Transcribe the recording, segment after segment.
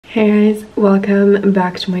Hey guys, welcome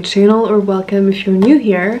back to my channel, or welcome if you're new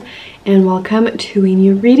here, and welcome to a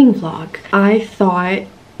new reading vlog. I thought,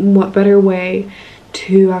 what better way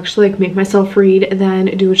to actually make myself read than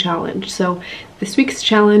do a challenge. So this week's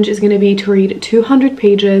challenge is going to be to read 200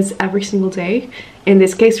 pages every single day. In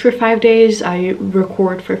this case for 5 days. I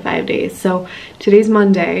record for 5 days. So today's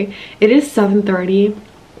Monday, it is 7:30,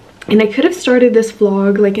 and I could have started this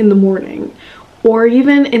vlog like in the morning or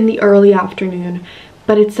even in the early afternoon,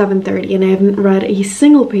 but it's 7:30 and I haven't read a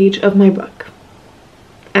single page of my book.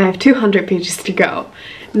 I have 200 pages to go.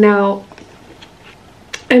 Now,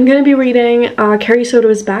 I'm going to be reading Carrie Soto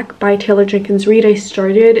is Back by Jenkins. Reid. I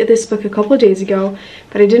started this book a couple of days ago,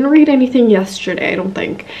 but I didn't read anything yesterday, I don't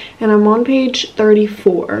think. And I'm on page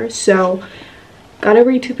 34, so gotta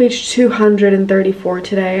read to page 234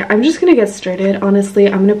 today. I'm just gonna get started. Honestly,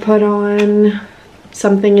 I'm gonna put on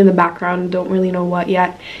something in the background, don't really know what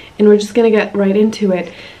yet, and we're just gonna get right into it.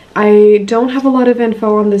 I don't have a lot of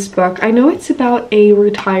info on this book. I know it's about a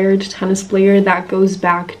retired tennis player that goes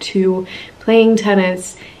back to playing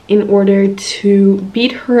tennis in order to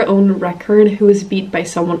beat her own record, who was beat by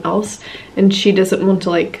someone else, and she doesn't want to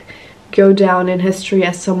like go down in history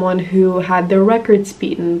as someone who had their records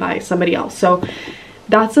beaten by somebody else. So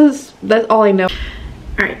that's all I know.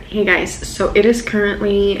 Alright, hey guys, so it's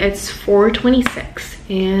currently 4:26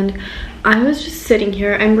 and I was just sitting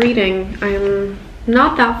here. I'm reading. I'm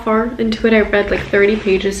not that far into it. I read like 30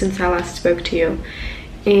 pages since I last spoke to you,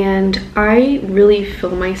 and I really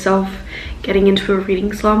feel myself getting into a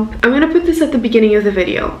reading slump. I'm gonna put this at the beginning of the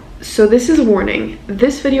video. So this is a warning.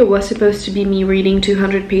 This video was supposed to be me reading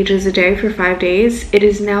 200 pages a day for 5 days. It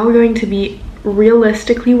is now going to be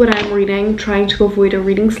realistically what I'm reading, trying to avoid a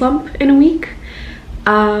reading slump in a week.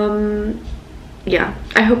 Yeah,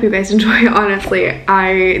 I hope you guys enjoy. Honestly,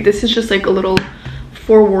 this is just like a little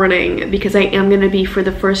forewarning because I am gonna be for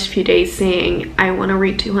the first few days saying I want to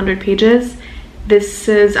read 200 pages.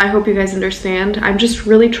 I hope you guys understand. I'm just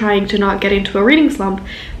really trying to not get into a reading slump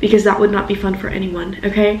because that would not be fun for anyone,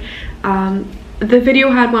 okay? The video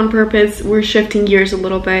had one purpose. We're shifting gears a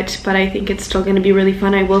little bit, but I think it's still going to be really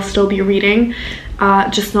fun. I will still be reading,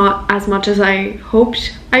 just not as much as I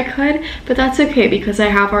hoped I could, but that's okay because I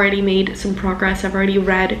have already made some progress. I've already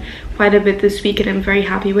read quite a bit this week and I'm very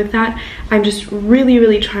happy with that. I'm just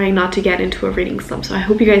really trying not to get into a reading slump, so I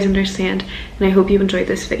hope you guys understand and I hope you enjoyed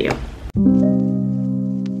this video.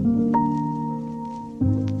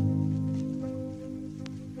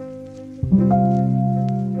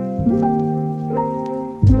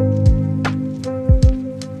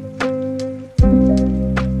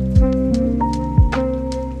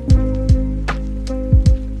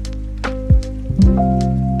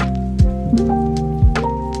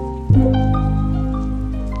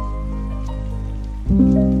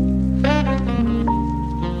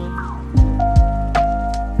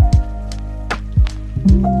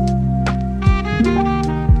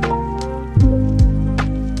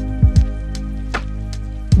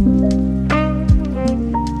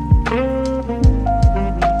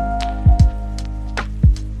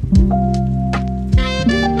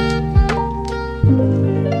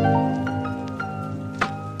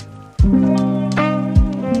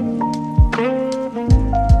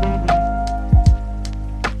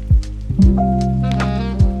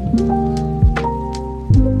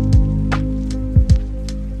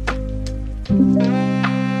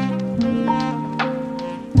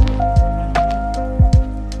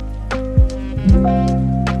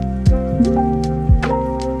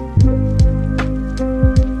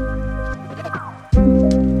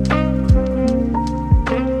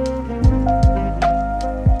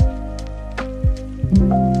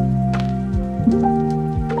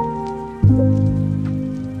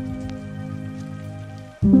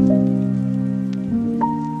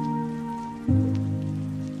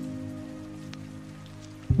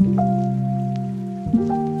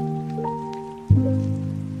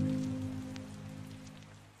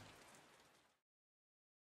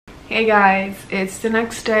 Hey guys, it's the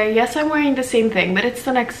next day. Yes, I'm wearing the same thing, but it's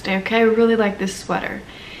the next day, okay? I really like this sweater.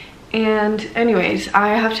 And anyways,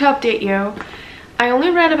 I have to update you. I only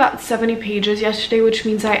read about 70 pages yesterday, which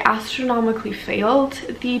means I astronomically failed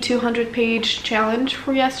the 200-page challenge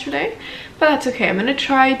for yesterday, but that's okay. I'm gonna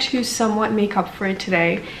try to somewhat make up for it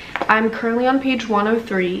today. I'm currently on page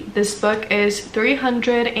 103. This book is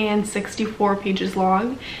 364 pages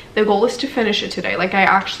long. The goal is to finish it today. Like I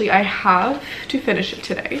have to finish it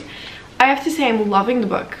today. I have to say I'm loving the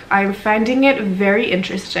book. I'm finding it very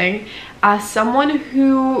interesting. As someone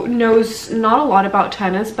who knows not a lot about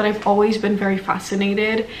tennis, but I've always been very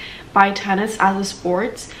fascinated by tennis as a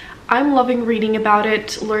sport, I'm loving reading about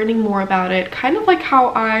it, learning more about it, kind of like how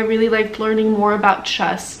I really liked learning more about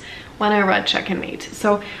chess when I read Checkmate.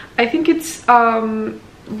 So I think it's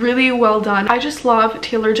really well done. I just love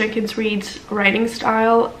Taylor Jenkins Reid's writing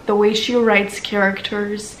style, the way she writes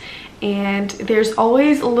characters, and there's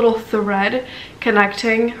always a little thread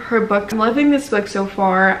connecting her book. I'm loving this book so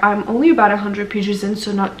far. I'm only about 100 pages in,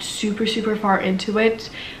 so not super far into it,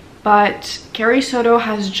 but Carrie Soto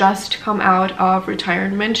has just come out of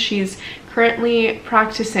retirement. She's currently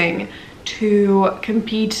practicing to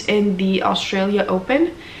compete in the Australia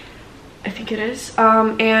Open, I think it is,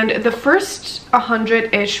 and the first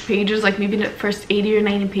 100-ish pages, like maybe the first 80 or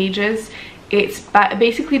 90 pages, it's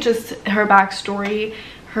basically just her backstory,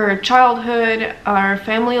 her childhood, her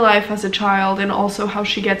family life as a child, and also how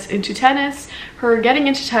she gets into tennis, her getting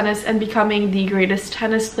into tennis and becoming the greatest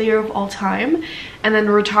tennis player of all time, and then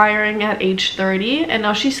retiring at age 30, and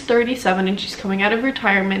now she's 37 and she's coming out of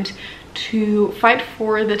retirement to fight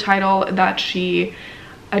for the title that she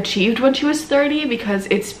achieved when she was 30, because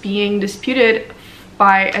it's being disputed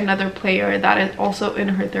by another player that is also in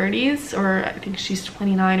her 30s, or I think she's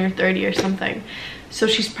 29 or 30 or something. So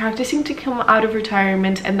she's practicing to come out of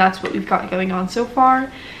retirement, and that's what we've got going on so far.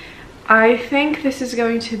 I think this is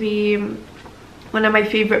going to be one of my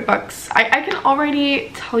favorite books. I can already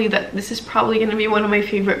tell you that this is probably going to be one of my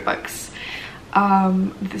favorite books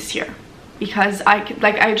this year, because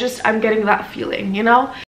I'm getting that feeling, you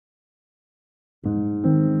know?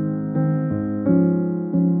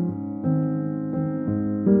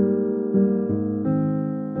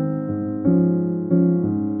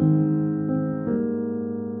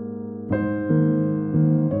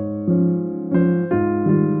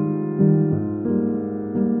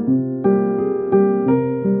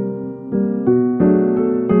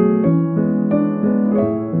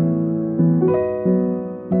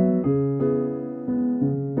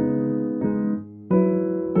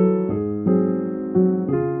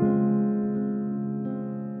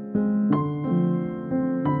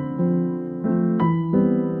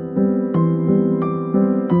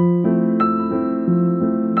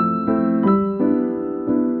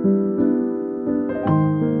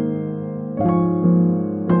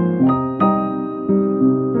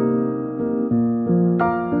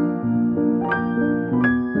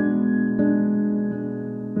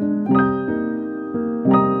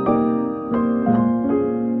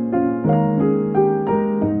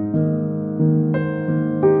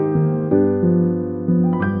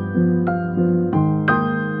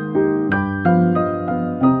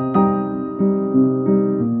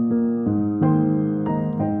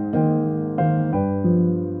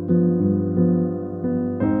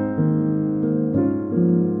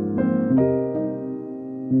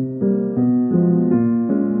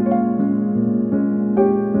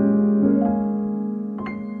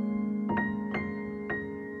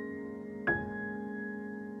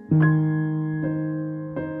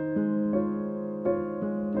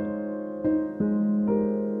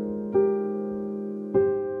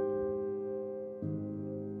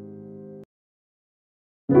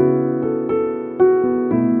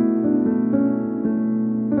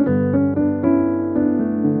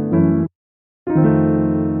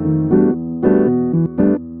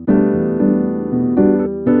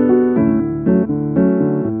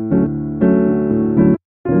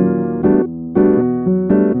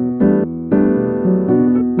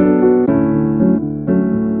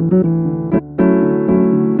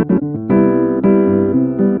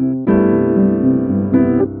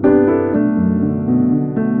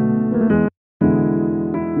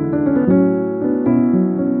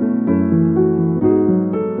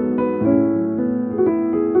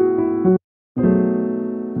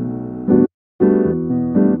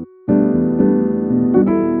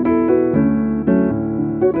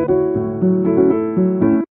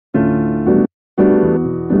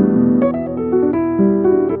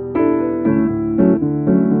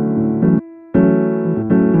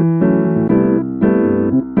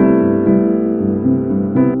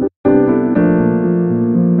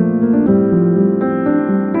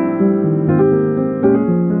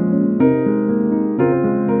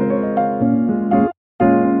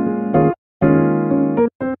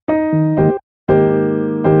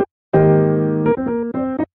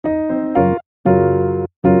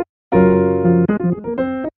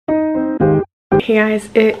 Hey guys,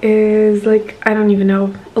 it is like, I don't even know,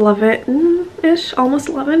 11-ish, almost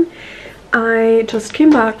 11. I just came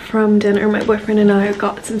back from dinner. My boyfriend and I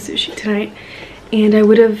got some sushi tonight, and I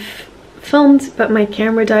would have filmed, but my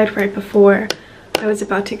camera died right before I was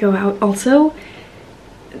about to go out. Also,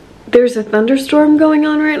 there's a thunderstorm going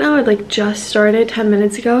on right now. It like just started 10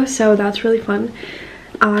 minutes ago, so that's really fun.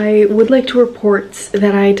 I would like to report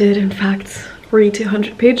that I did in fact read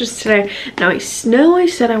 200 pages today. Now I know I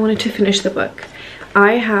said I wanted to finish the book.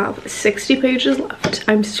 I have 60 pages left.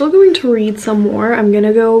 I'm still going to read some more. I'm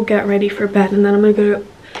gonna go get ready for bed and then I'm gonna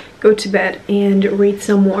go to bed and read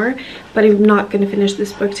some more, but I'm not gonna finish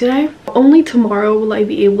this book today. Only tomorrow will I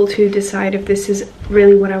be able to decide if this is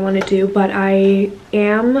really what I want to do, but I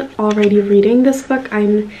am already reading this book.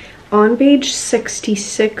 I'm on page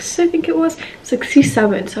 66, I think it was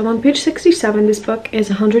 67. So I'm on page 67. This book is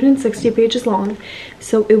 160 pages long,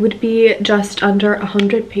 so it would be just under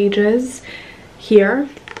 100 pages here.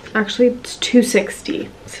 Actually, it's 260.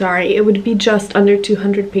 Sorry, it would be just under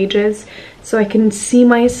 200 pages. So I can see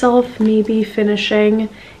myself maybe finishing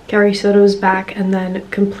Carrie Soto's back and then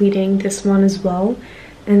completing this one as well.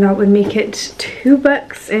 And that would make it 2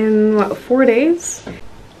 books in, what, 4 days?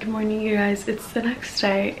 Good morning, you guys. It's the next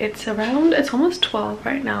day. It's almost 12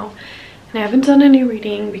 right now. And I haven't done any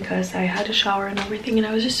reading because I had a shower and everything and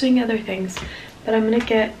I was just doing other things. But I'm gonna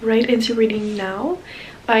get right into reading now.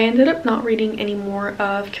 I ended up not reading any more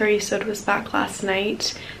of Carrie Soto's back last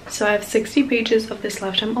night. So I have 60 pages of this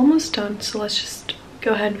left. I'm almost done, so let's just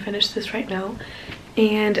go ahead and finish this right now.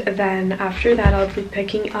 And then after that, I'll be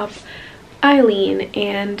picking up Eileen,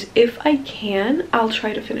 and if I can, I'll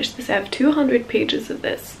try to finish this. I have 200 pages of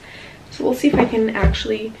this, so we'll see if I can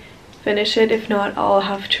actually finish it. If not, I'll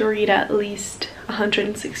have to read at least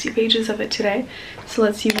 160 pages of it today. So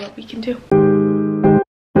let's see what we can do.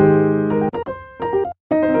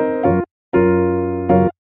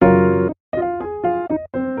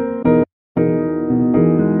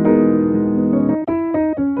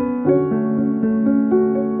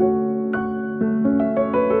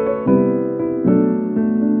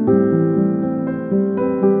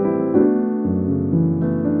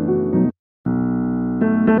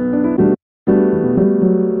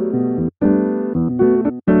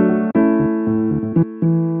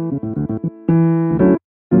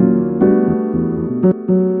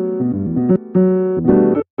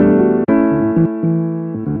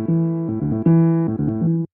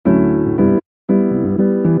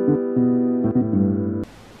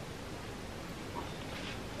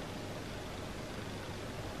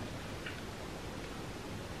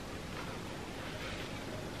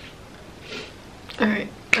 Alright,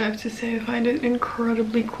 I have to say I find it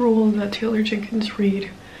incredibly cruel that Taylor Jenkins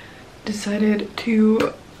Reid decided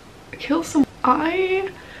to kill someone.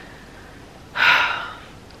 I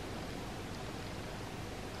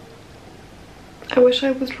wish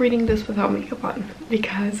I was reading this without makeup on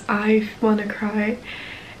because I want to cry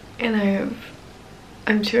and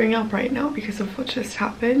I'm tearing up right now because of what just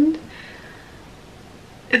happened.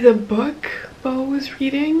 The book Bo was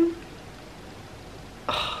reading,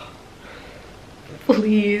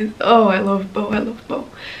 please. Oh, I love Bo. I love Bo.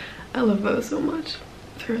 I love Bo so much.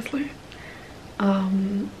 Seriously.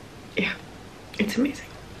 Yeah, it's amazing.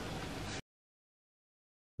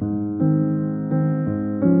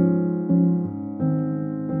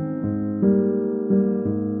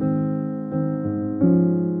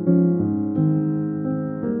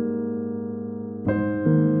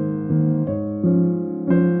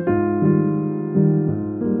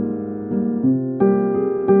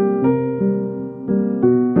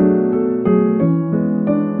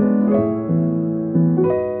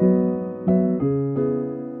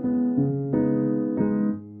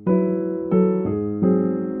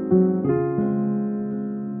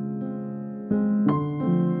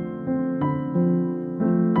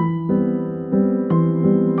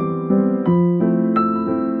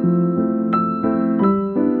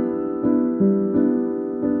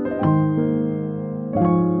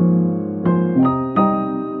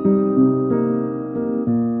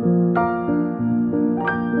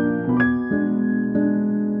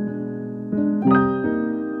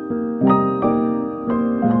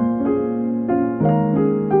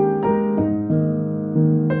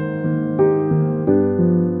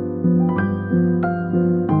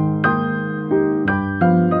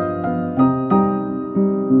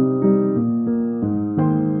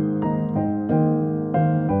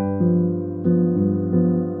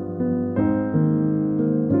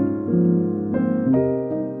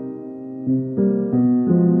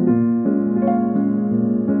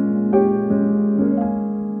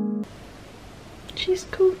 She's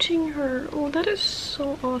coaching her. Oh, that is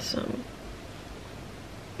so awesome.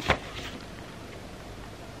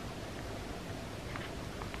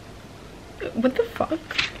 What the fuck?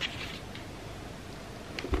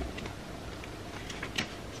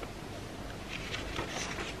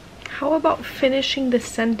 How about finishing the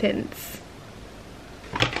sentence?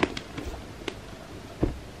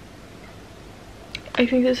 I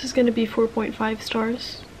think this is gonna be 4.5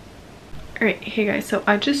 stars. Alright, hey guys, so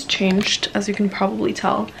I just changed, as you can probably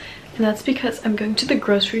tell, and that's because I'm going to the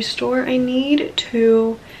grocery store. I need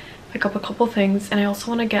to pick up a couple things, and I also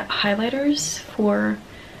want to get highlighters for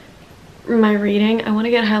my reading. I want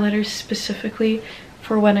to get highlighters specifically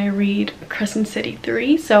for when I read Crescent City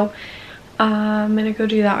 3, so I'm gonna go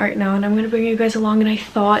do that right now, and I'm gonna bring you guys along. And I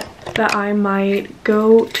thought that I might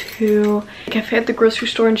go to a cafe at the grocery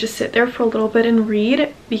store and just sit there for a little bit and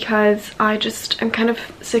read, because I'm kind of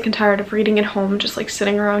sick and tired of reading at home, just like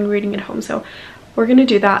sitting around reading at home. So we're gonna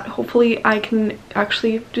do that. Hopefully I can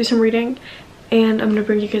actually do some reading, and I'm gonna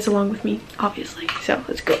bring you guys along with me, obviously. So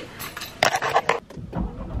let's go.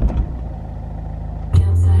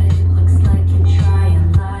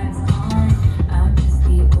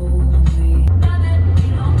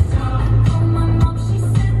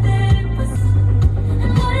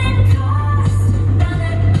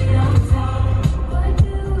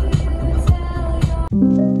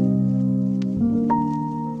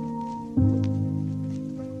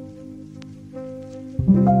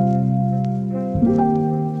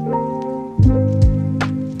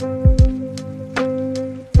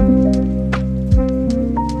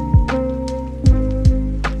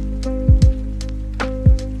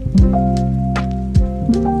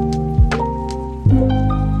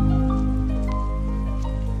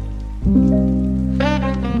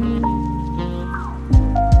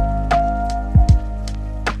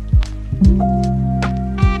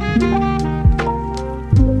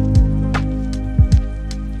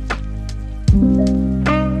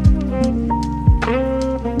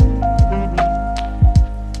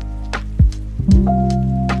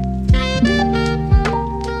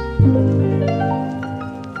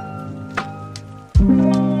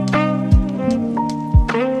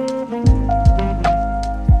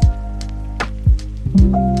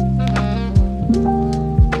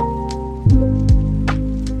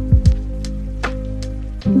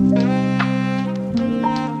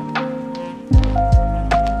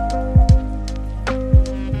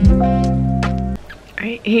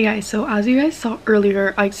 Hey guys, so as you guys saw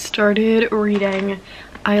earlier, I started reading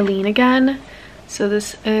Eileen again. So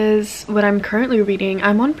this is what I'm currently reading.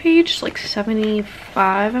 I'm on page like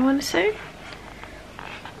 75, I want to say.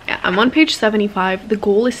 Yeah, I'm on page 75. The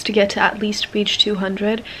goal is to get to at least page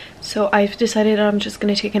 200. So I've decided I'm just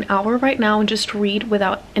going to take an hour right now and just read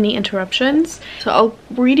without any interruptions. So I'll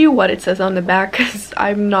read you what it says on the back, because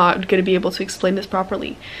I'm not going to be able to explain this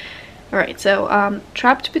properly. Alright, so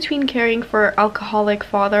trapped between caring for her alcoholic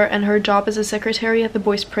father and her job as a secretary at the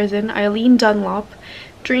boys' prison, Eileen Dunlop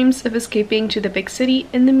dreams of escaping to the big city.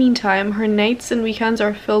 In the meantime, her nights and weekends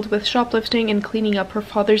are filled with shoplifting and cleaning up her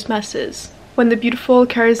father's messes. When the beautiful,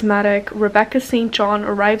 charismatic Rebecca St. John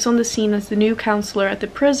arrives on the scene as the new counselor at the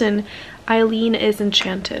prison, Eileen is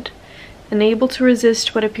enchanted, unable to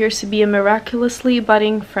resist what appears to be a miraculously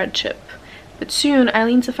budding friendship. But soon,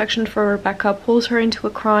 Eileen's affection for Rebecca pulls her into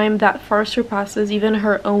a crime that far surpasses even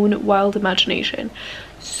her own wild imagination.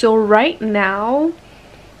 So right now,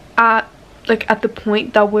 at the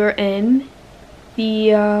point that we're in,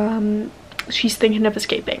 she's thinking of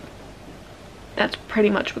escaping. That's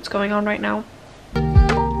pretty much what's going on right now.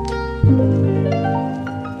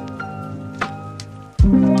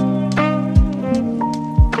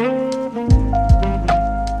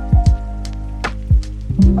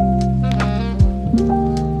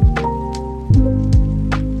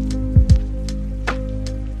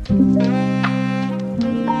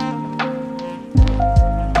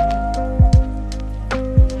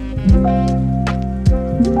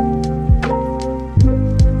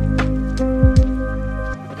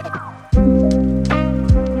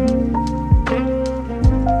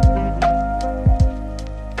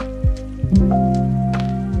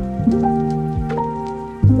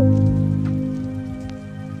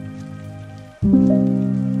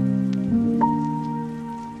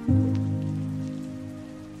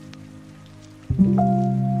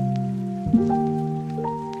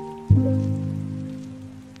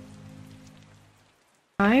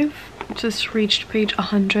 I've just reached page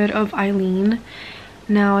 100 of Eileen.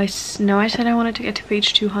 Now I know I said I wanted to get to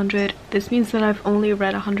page 200. This means that I've only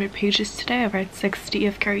read 100 pages today. I've read 60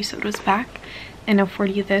 of Carrie Soto's back and now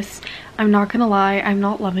 40 of this. I'm not gonna lie, I'm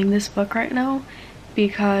not loving this book right now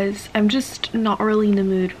because I'm just not really in the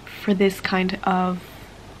mood for this kind of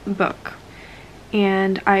book.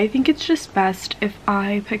 And I think it's just best if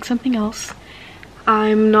I pick something else.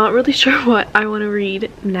 I'm not really sure what I want to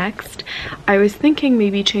read next. I was thinking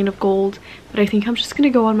maybe Chain of Gold, but I think I'm just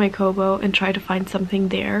gonna go on my Kobo and try to find something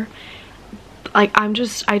there. Like,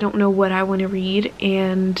 I don't know what I want to read,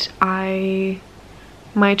 and I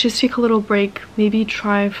Might just take a little break, maybe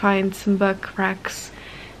try find some book recs,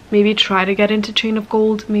 maybe try to get into Chain of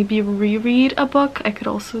Gold, maybe reread a book. I could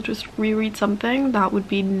also just reread something. That would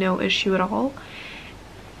be no issue at all.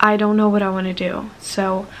 I don't know what I want to do,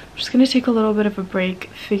 so I'm just gonna take a little bit of a break,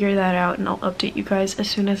 figure that out, and I'll update you guys as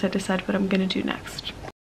soon as I decide what I'm gonna do next.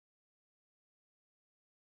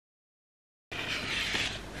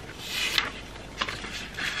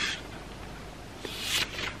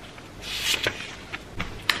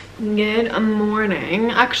 Good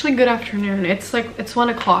morning, actually good afternoon. It's 1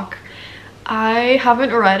 o'clock. I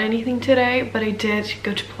haven't read anything today, but I did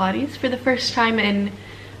go to Pilates for the first time in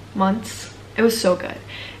months. It was so good.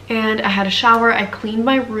 And I had a shower, I cleaned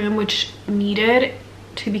my room, which needed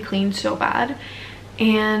to be cleaned so bad.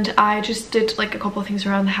 And I just did like a couple of things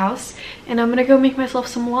around the house, and I'm gonna go make myself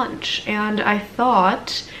some lunch. And I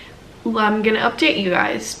thought, well, I'm gonna update you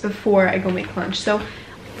guys before I go make lunch. So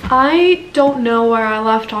I don't know where I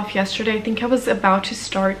left off yesterday. I think I was about to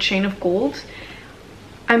start Chain of Gold.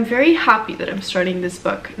 I'm very happy that I'm starting this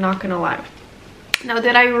book, not gonna lie. Now,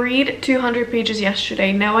 did I read 200 pages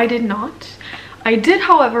yesterday? No, I did not. I did,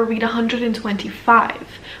 however, read 125,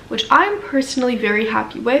 which I'm personally very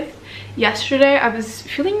happy with. Yesterday, I was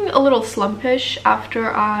feeling a little slumpish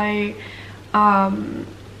after I,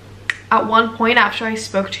 at one point after I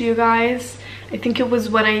spoke to you guys, I think it was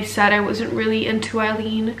when I said I wasn't really into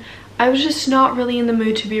Eileen. I was just not really in the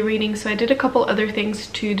mood to be reading, so I did a couple other things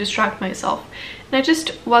to distract myself. And I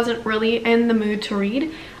just wasn't really in the mood to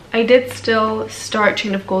read. I did still start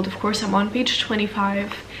Chain of Gold. Of course, I'm on page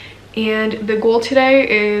 25. And the goal today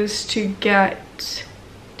is to get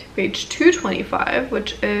to page 225,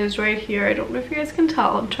 which is right here. I don't know if you guys can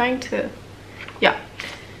tell. I'm trying to... yeah.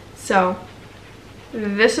 So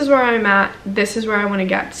this is where I'm at. This is where I want to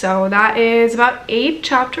get. So that is about 8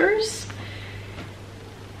 chapters.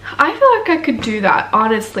 I feel like I could do that,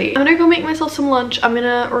 honestly. I'm gonna go make myself some lunch. I'm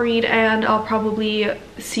gonna read, and I'll probably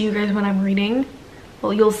see you guys when I'm reading.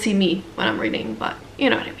 Well, you'll see me when I'm reading, but you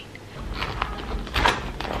know what I mean.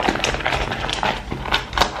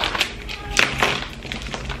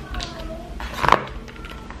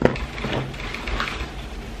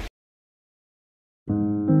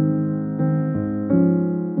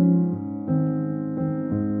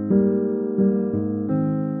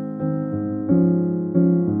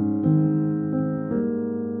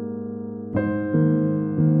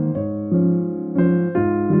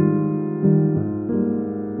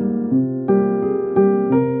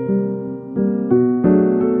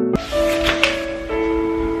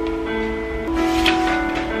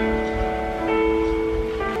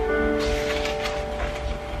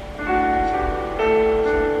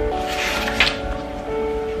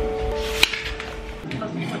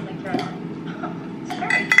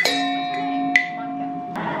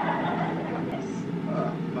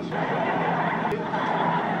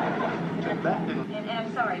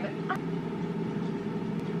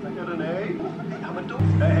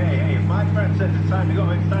 Hey, if my friend says it's time to go,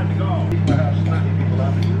 it's time to go. Perhaps snappy people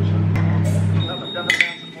have to use it. You haven't done a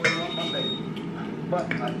dance for you on Monday. But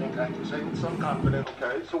I think I can say with some confidence.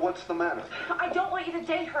 Okay, so what's the matter? I don't want you to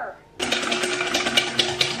date her. What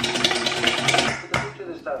the future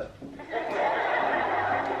this time?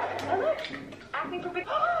 Oh, look, acting for big.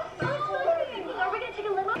 Oh, are we gonna take a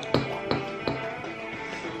limo?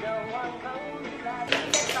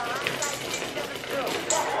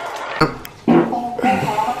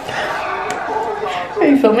 Are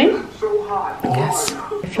you filming? Yes.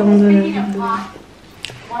 I filmed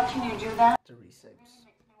Watching you do that.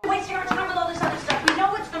 Wasting our time with all this other stuff. We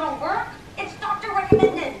know it's gonna work. It's doctor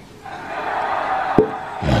recommended.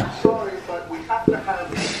 Sorry, but we have to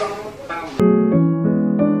have some boundaries.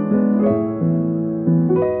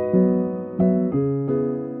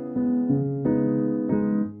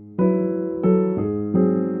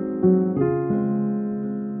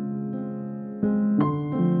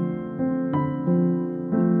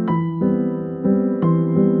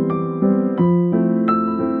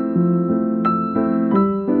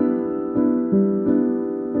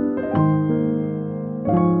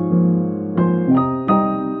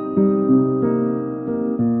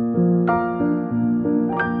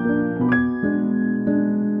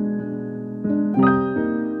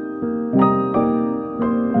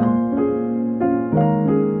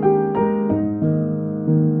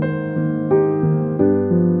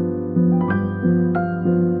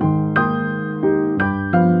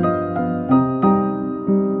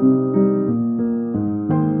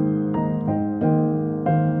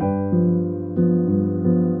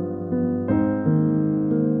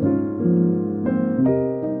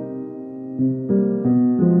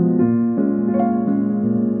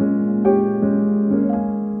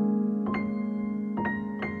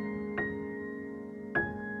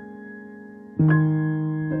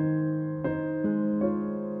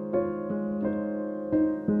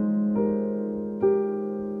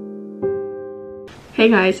 Hey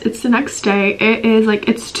guys, it's the next day.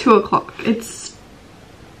 It's 2 o'clock. It's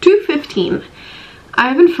 2:15. I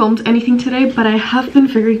haven't filmed anything today, but I have been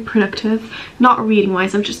very productive. Not reading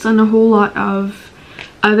wise, I've just done a whole lot of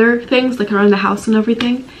other things like around the house and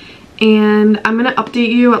everything. And I'm gonna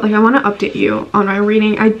update you, I want to update you on my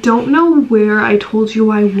reading. I don't know where I told you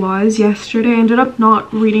I was yesterday. I ended up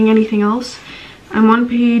not reading anything else. I'm on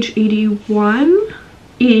page 81,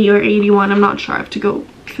 80 or 81, I'm not sure. I have to go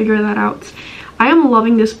figure that out. I am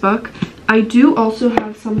loving this book. I do also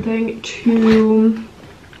have something to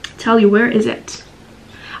tell you. Where is it?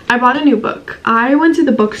 I bought a new book. I went to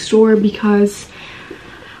the bookstore because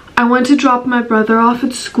I went to drop my brother off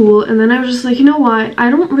at school, and then I was just like, you know what, I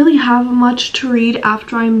don't really have much to read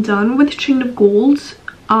after I'm done with Chain of Gold,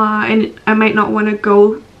 and I might not want to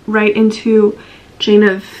go right into Chain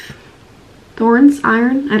of Thorns,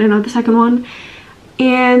 Iron, I don't know, the second one.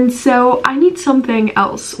 And so I need something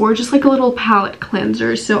else, or just like a little palette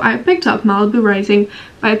cleanser. So I picked up Malibu Rising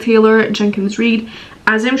by Taylor Jenkins Reid.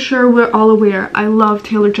 As I'm sure we're all aware, I love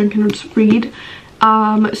Taylor Jenkins Reid.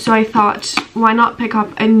 So I thought, why not pick up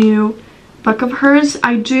a new book of hers?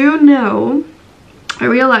 I do know, I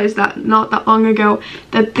realized that not that long ago,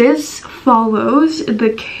 that this follows the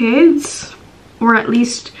kids, or at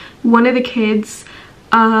least one of the kids,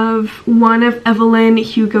 of one of Evelyn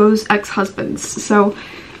Hugo's ex-husbands. So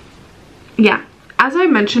yeah, as I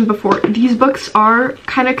mentioned before, these books are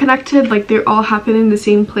kind of connected, like they all happen in the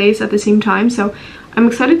same place at the same time. So I'm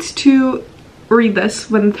excited to read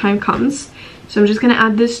this when the time comes. So I'm just gonna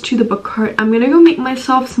add this to the book cart. I'm gonna go make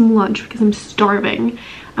myself some lunch because I'm starving.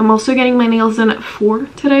 I'm also getting my nails done at 4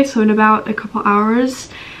 today, so in about a couple hours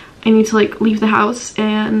I need to like leave the house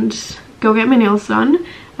and go get my nails done.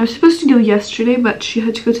 I was supposed to go yesterday, but she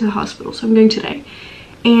had to go to the hospital, so I'm going today.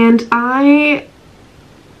 And I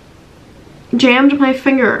jammed my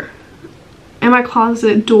finger in my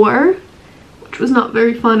closet door, which was not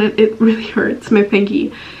very fun. It really hurts my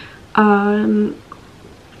pinky. Yeah,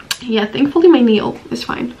 thankfully my nail is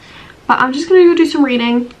fine. But I'm just gonna go do some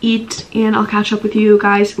reading, eat, and I'll catch up with you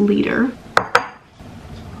guys later.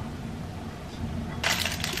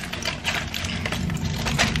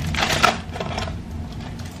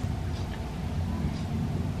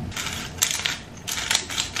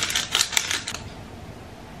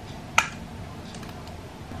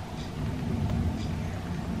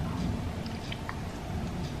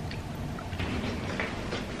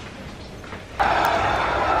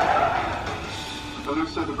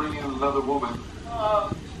 Said to bring in another woman.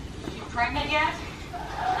 You pregnant yet?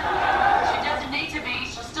 She doesn't need to be.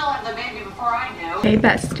 She'll still have the baby before I do. Hey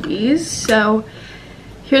besties, so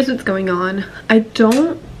here's what's going on. I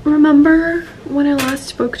don't remember when I last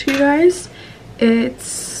spoke to you guys.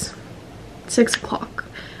 It's 6 o'clock.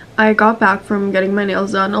 I got back from getting my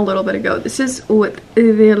nails done a little bit ago. This is what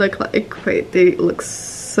they look like. Wait, they look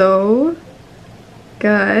so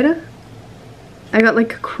good. I got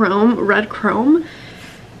like chrome, red chrome.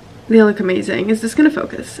 They look amazing. Is this gonna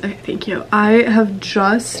focus? Okay, thank you. I have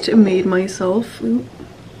just made myself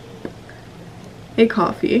a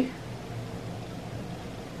coffee.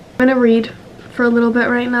 I'm gonna read for a little bit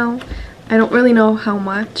right now. I don't really know how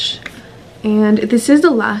much. And this is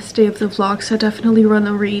the last day of the vlog, so I definitely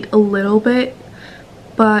wanna read a little bit.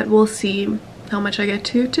 But we'll see how much I get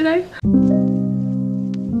to today.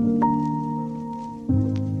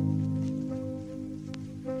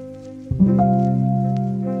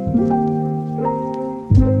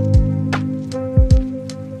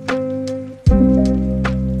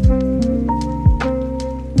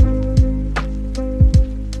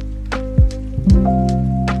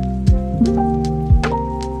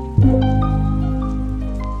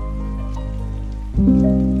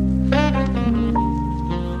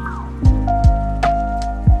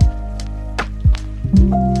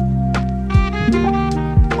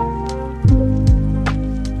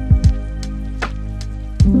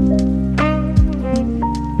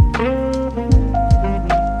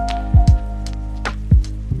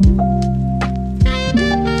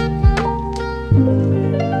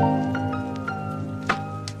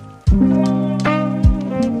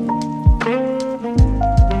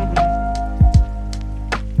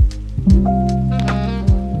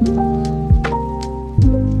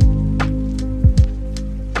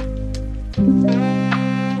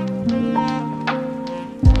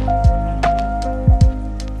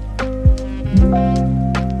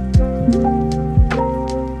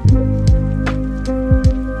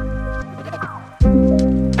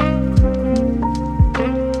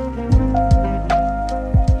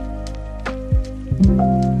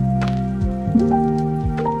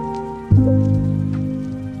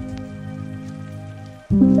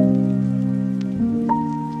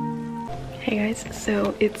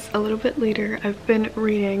 So it's a little bit later. I've been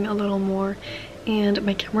reading a little more and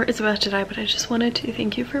my camera is about to die, but I just wanted to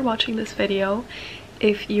thank you for watching this video.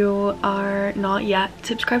 If you are not yet,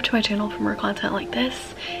 subscribe to my channel for more content like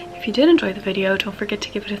this. If you did enjoy the video, don't forget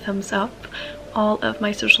to give it a thumbs up. All of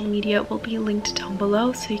my social media will be linked down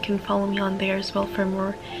below, so you can follow me on there as well for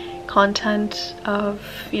more content of,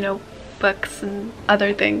 you know, books and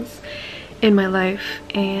other things in my life.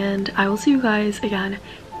 And I will see you guys again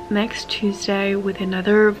next Tuesday with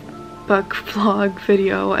another book vlog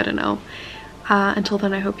video. I don't know. Until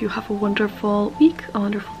then, I hope you have a wonderful week, a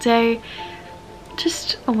wonderful day,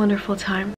 just a wonderful time.